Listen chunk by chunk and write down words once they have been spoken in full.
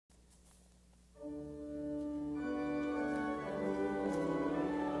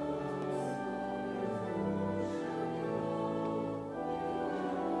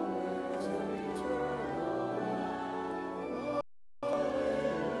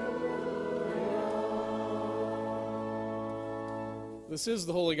This is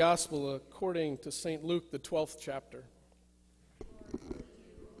the Holy Gospel according to St. Luke, the 12th chapter.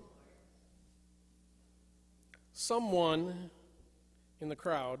 Someone in the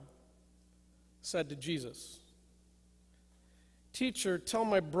crowd said to Jesus, "Teacher, tell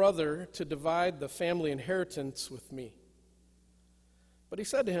my brother to divide the family inheritance with me." But he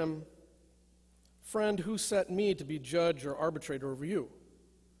said to him, "Friend, who set me to be judge or arbitrator over you?"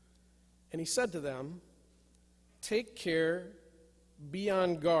 And he said to them, "Take care, be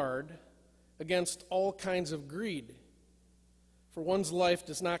on guard against all kinds of greed, for one's life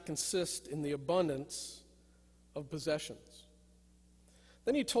does not consist in the abundance of possessions."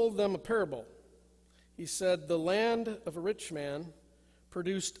 Then he told them a parable. He said, "The land of a rich man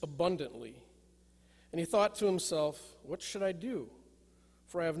produced abundantly, and he thought to himself, 'What should I do?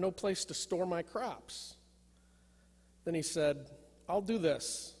 For I have no place to store my crops.' Then he said, 'I'll do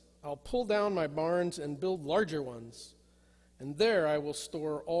this. I'll pull down my barns and build larger ones, and there I will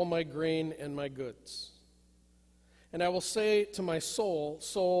store all my grain and my goods. And I will say to my soul,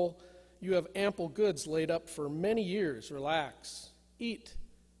 Soul, you have ample goods laid up for many years. Relax, eat,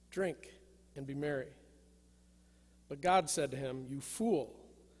 drink, and be merry.' But God said to him, 'You fool,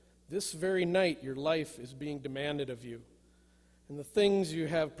 this very night your life is being demanded of you. And the things you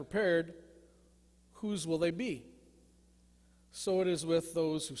have prepared, whose will they be? So it is with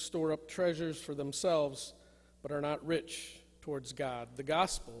those who store up treasures for themselves, but are not rich towards God.'" The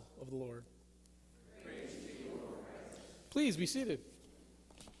gospel of the Lord. Praise to you, Lord. Please be seated.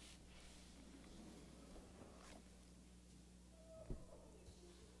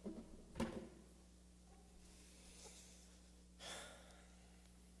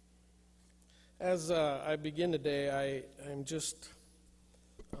 As I begin today, I'm just,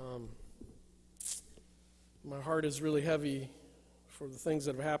 my heart is really heavy for the things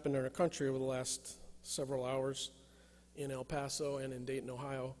that have happened in our country over the last several hours in El Paso and in Dayton,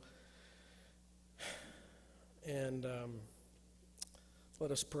 Ohio. And let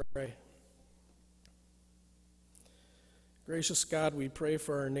us pray. Gracious God, we pray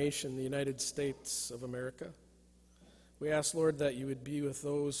for our nation, the United States of America. We ask, Lord, that you would be with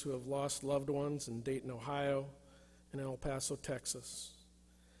those who have lost loved ones in Dayton, Ohio, and El Paso, Texas.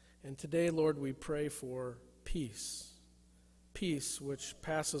 And today, Lord, we pray for peace, peace which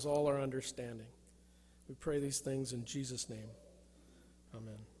passes all our understanding. We pray these things in Jesus' name.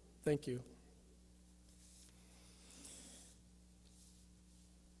 Amen. Thank you.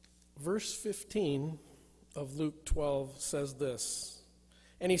 Verse 15 of Luke 12 says this,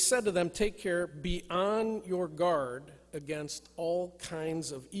 "And he said to them, 'Take care, be on your guard against all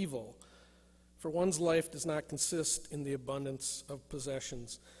kinds of evil, for one's life does not consist in the abundance of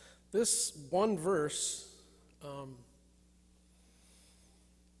possessions.'" This one verse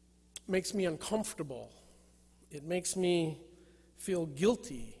makes me uncomfortable. It makes me feel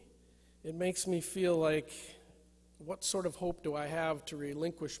guilty. It makes me feel like, what sort of hope do I have to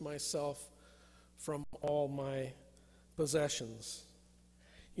relinquish myself from all my possessions?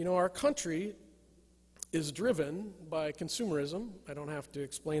 You know, our country is driven by consumerism. I don't have to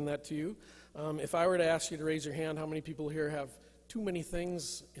explain that to you. If I were to ask you to raise your hand, how many people here have too many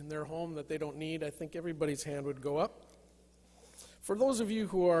things in their home that they don't need, I think everybody's hand would go up. For those of you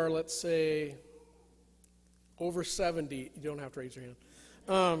who are, let's say, over 70, you don't have to raise your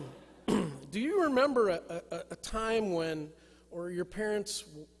hand. Do you remember a time when, or your parents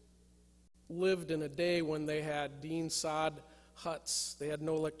lived in a day when they had Dean sod huts? They had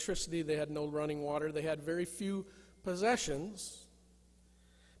no electricity, they had no running water, they had very few possessions.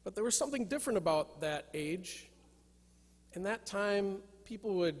 But there was something different about that age. In that time,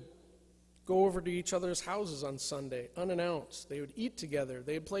 people would go over to each other's houses on Sunday, unannounced. They would eat together,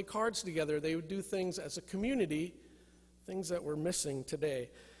 they would play cards together, they would do things as a community, things that we're missing today.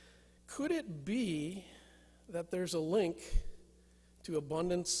 Could it be that there's a link to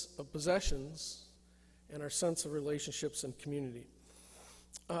abundance of possessions and our sense of relationships and community?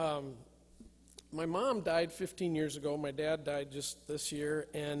 My mom died 15 years ago. My dad died just this year,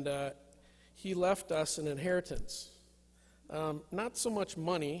 and he left us an inheritance. Not so much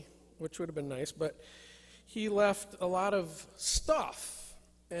money, which would have been nice, but he left a lot of stuff.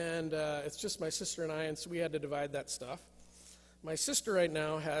 And it's just my sister and I, and so we had to divide that stuff. My sister right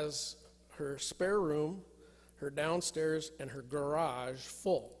now has her spare room, her downstairs, and her garage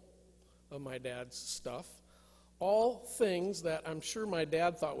full of my dad's stuff. All things that I'm sure my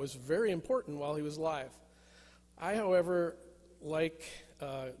dad thought was very important while he was alive. I, however, like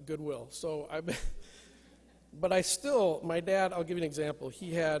Goodwill. So but I still, my dad, I'll give you an example.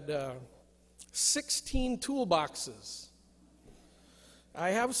 He had 16 toolboxes.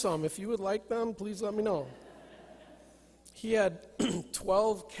 I have some. If you would like them, please let me know. He had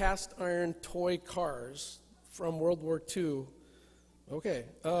 12 cast iron toy cars from World War II. Okay.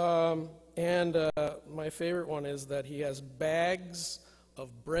 And my favorite one is that he has bags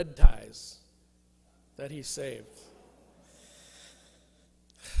of bread ties that he saved.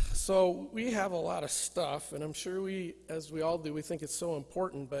 So we have a lot of stuff, and I'm sure we, as we all do, we think it's so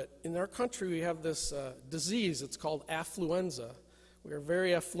important, but in our country we have this disease. It's called affluenza. We are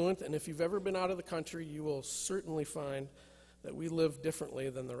very affluent, and if you've ever been out of the country, you will certainly find that we live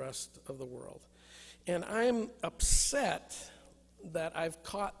differently than the rest of the world. And I'm upset that I've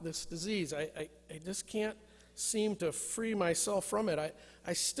caught this disease. I just can't seem to free myself from it.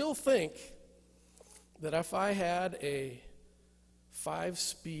 I still think that if I had a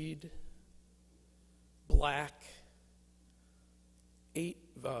 5-speed, black,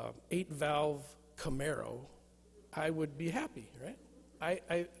 8-valve Camaro, I would be happy, right?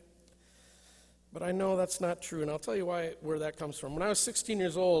 But I know that's not true, and I'll tell you where that comes from. When I was 16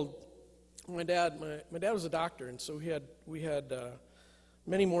 years old, my dad was a doctor, and so we had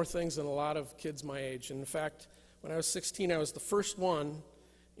many more things than a lot of kids my age. And in fact, when I was 16, I was the first one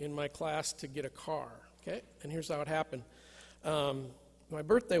in my class to get a car. Okay, and here's how it happened. My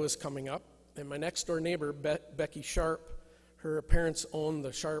birthday was coming up, and my next door neighbor, Becky Sharp, her parents owned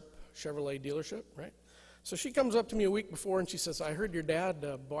the Sharp Chevrolet dealership, right? So she comes up to me a week before, and she says, "I heard your dad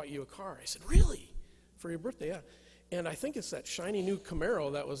bought you a car." I said, "Really? For your birthday?" "Yeah." And I think it's that shiny new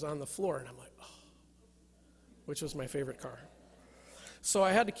Camaro that was on the floor. And I'm like, oh, which was my favorite car. So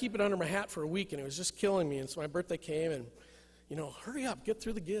I had to keep it under my hat for a week, and it was just killing me. And so my birthday came, and, hurry up, get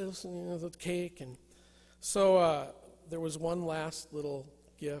through the gifts, and the cake. And so there was one last little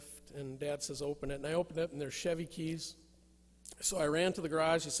gift, and Dad says, "Open it." And I opened it, and there's Chevy keys. So I ran to the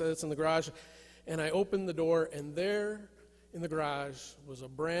garage. He said, "It's in the garage." And I opened the door, and there in the garage was a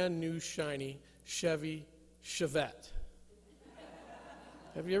brand new, shiny Chevy Chevette.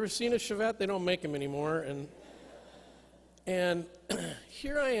 Have you ever seen a Chevette? They don't make them anymore. And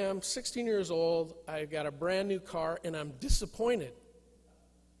here I am, 16 years old. I've got a brand new car, and I'm disappointed.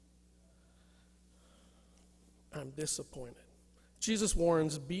 I'm disappointed. Jesus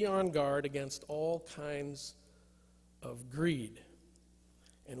warns, be on guard against all kinds of greed.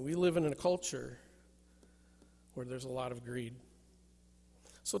 And we live in a culture where there's a lot of greed.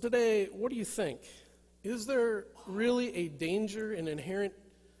 So today, what do you think? Is there really a danger, an inherent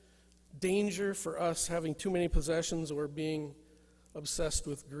danger for us having too many possessions or being obsessed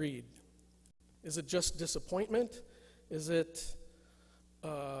with greed? Is it just disappointment? Is it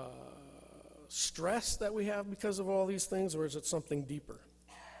stress that we have because of all these things, or is it something deeper?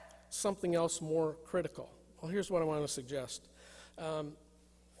 Something else more critical? Well, here's what I want to suggest.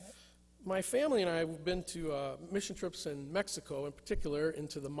 My family and I have been to mission trips in Mexico, in particular,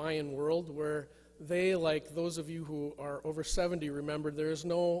 into the Mayan world, where they, like those of you who are over 70, remember there is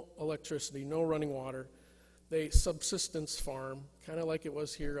no electricity, no running water. They subsistence farm, kind of like it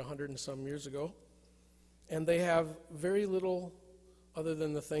was here 100 and some years ago. And they have very little other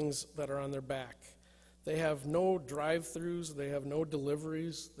than the things that are on their back. They have no drive-thrus. They have no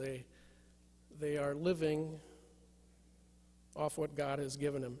deliveries. They are living off what God has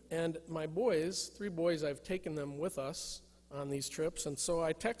given them. And my boys, 3 boys, I've taken them with us on these trips. And so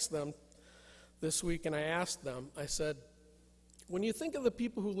I text them this week, and I asked them, I said, when you think of the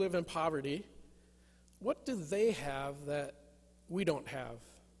people who live in poverty, what do they have that we don't have?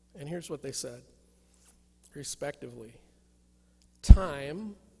 And here's what they said, respectively: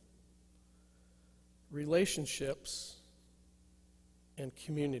 time, relationships, and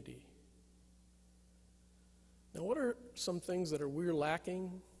community. Now, what are some things that we're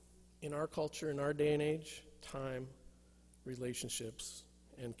lacking in our culture, in our day and age? Time, relationships,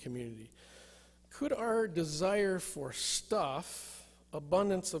 and community. Could our desire for stuff,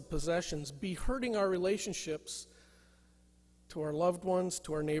 abundance of possessions, be hurting our relationships to our loved ones,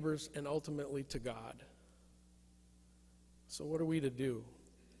 to our neighbors, and ultimately to God? So what are we to do?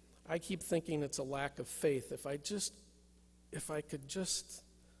 I keep thinking it's a lack of faith. If I could just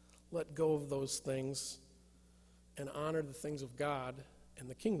let go of those things and honor the things of God and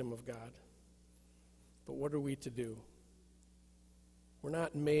the kingdom of God. But what are we to do? We're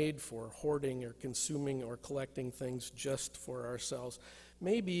not made for hoarding or consuming or collecting things just for ourselves.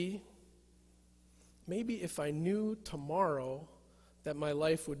 Maybe if I knew tomorrow that my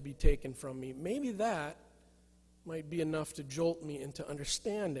life would be taken from me, maybe that might be enough to jolt me into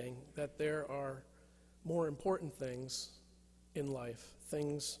understanding that there are more important things in life,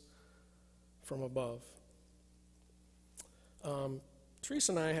 things from above.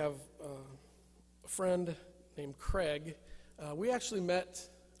 Teresa and I have a friend named Craig. We actually met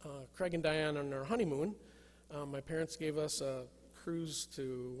Craig and Diane on our honeymoon My parents gave us a cruise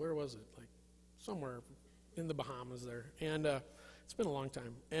to, where was it? Like somewhere in the Bahamas there. And it's been a long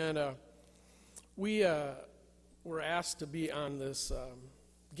time. And we were asked to be on this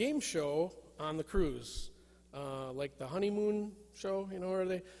game show on the cruise, like the honeymoon show, where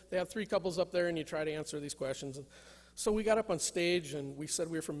they have three couples up there and you try to answer these questions. And so we got up on stage and we said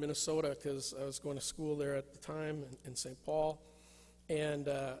we were from Minnesota because I was going to school there at the time in St. Paul. And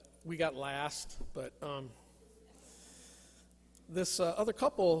we got last, but this other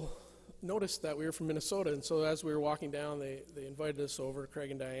couple noticed that we were from Minnesota, and so as we were walking down, they invited us over, Craig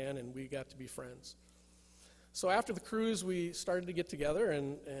and Diane, and we got to be friends. So after the cruise, we started to get together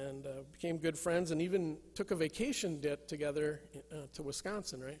and became good friends, and even took a vacation together to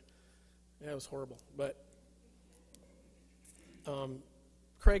Wisconsin, right? Yeah, it was horrible. But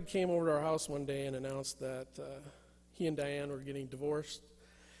Craig came over to our house one day and announced that he and Diane were getting divorced,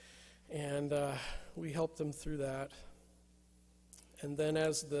 and we helped them through that. And then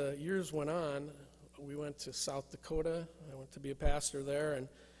as the years went on, we went to South Dakota. I went to be a pastor there,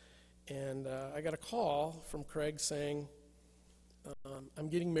 and I got a call from Craig saying, I'm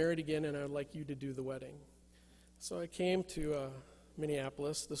getting married again, and I'd like you to do the wedding. So I came to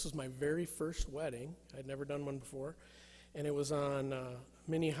Minneapolis. This was my very first wedding. I'd never done one before. And it was on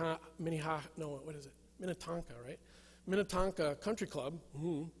Minnetonka, right? Minnetonka Country Club.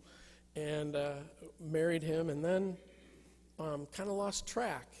 Mm-hmm. And married him, and then kind of lost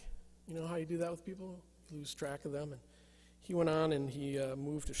track. You know how you do that with people? You lose track of them. And he went on and he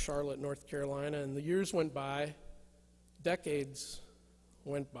moved to Charlotte, North Carolina, and the years went by, decades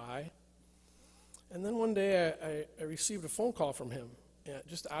went by. And then one day I received a phone call from him,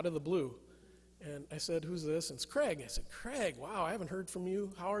 just out of the blue. And I said, "Who's this?" And it's Craig. I said, "Craig, wow, I haven't heard from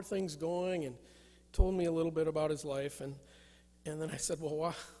you. How are things going?" And he told me a little bit about his life. And then I said,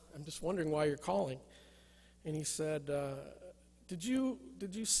 "Well, I'm just wondering why you're calling." And he said, Did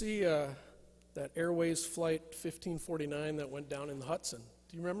you see that Airways Flight 1549 that went down in the Hudson?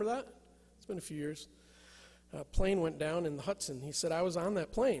 Do you remember that? It's been a few years. A plane went down in the Hudson. He said, "I was on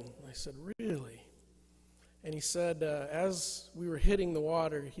that plane." I said, "Really?" And he said, as we were hitting the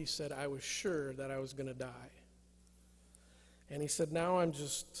water, he said, "I was sure that I was going to die." And he said, "Now I'm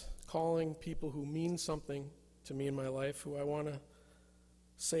just calling people who mean something to me in my life, who I want to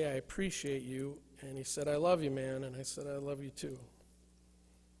say I appreciate you." And he said, "I love you, man." And I said, "I love you too."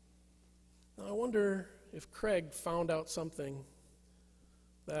 Now I wonder if Craig found out something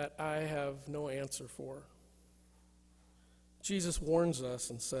that I have no answer for. Jesus warns us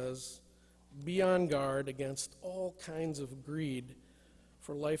and says, "Be on guard against all kinds of greed,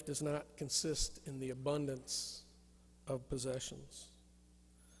 for life does not consist in the abundance of possessions."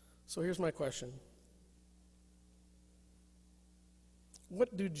 So here's my question.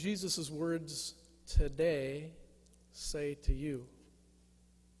 What do Jesus' words today say to you?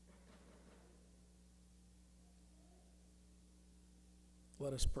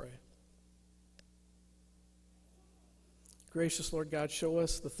 Let us pray. Gracious Lord God, show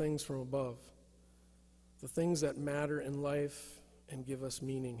us the things from above, the things that matter in life and give us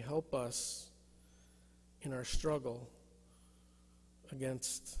meaning. Help us in our struggle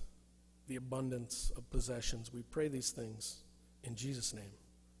against the abundance of possessions. We pray these things in Jesus' name.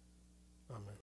 Amen.